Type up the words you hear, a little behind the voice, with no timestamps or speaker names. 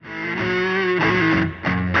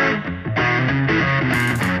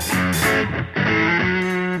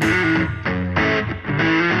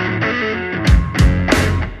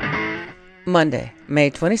Monday,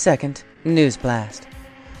 May 22nd, News Blast.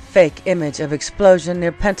 Fake image of explosion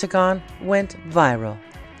near Pentagon went viral.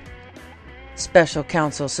 Special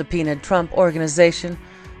counsel subpoenaed Trump Organization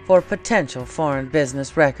for potential foreign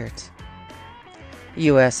business records.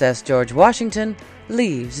 USS George Washington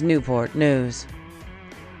leaves Newport News.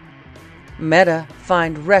 Meta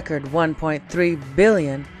fined record $1.3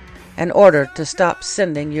 billion and ordered to stop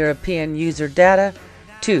sending European user data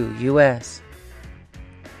to U.S.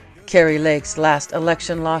 Kari Lake's last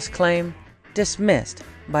election loss claim dismissed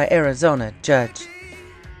by Arizona judge.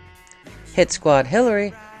 Hit Squad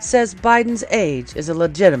Hillary says Biden's age is a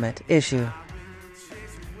legitimate issue.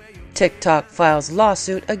 TikTok files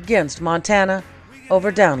lawsuit against Montana over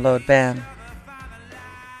download ban.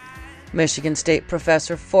 Michigan State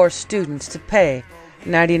professor forced students to pay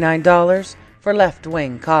 $99 for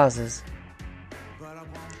left-wing causes.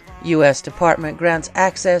 U.S. Department grants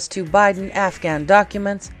access to Biden Afghan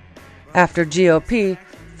documents after GOP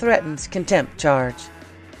threatens contempt charge.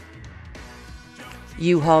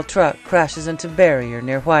 U-Haul truck crashes into barrier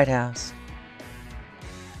near White House.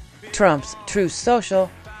 Trump's Truth Social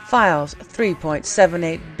files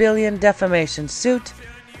 $3.78 billion defamation suit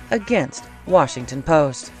against Washington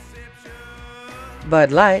Post.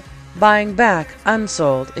 Bud Light buying back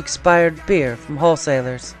unsold expired beer from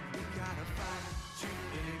wholesalers.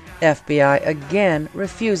 FBI again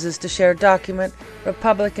refuses to share document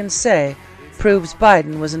Republicans say proves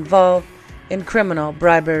Biden was involved in criminal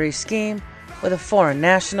bribery scheme with a foreign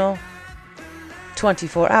national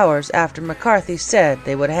 24 hours after McCarthy said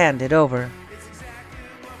they would hand it over.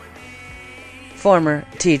 Former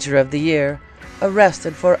Teacher of the Year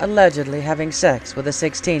arrested for allegedly having sex with a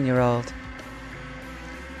 16-year-old.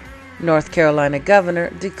 North Carolina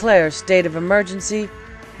governor declares state of emergency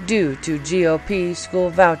due to GOP school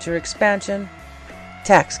voucher expansion,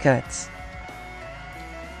 tax cuts.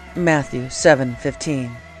 Matthew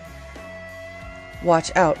 7:15.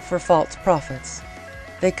 Watch out for false prophets.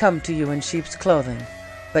 They come to you in sheep's clothing,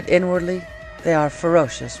 but inwardly they are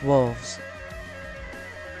ferocious wolves.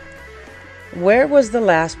 Where was the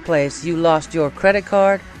last place you lost your credit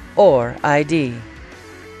card or ID?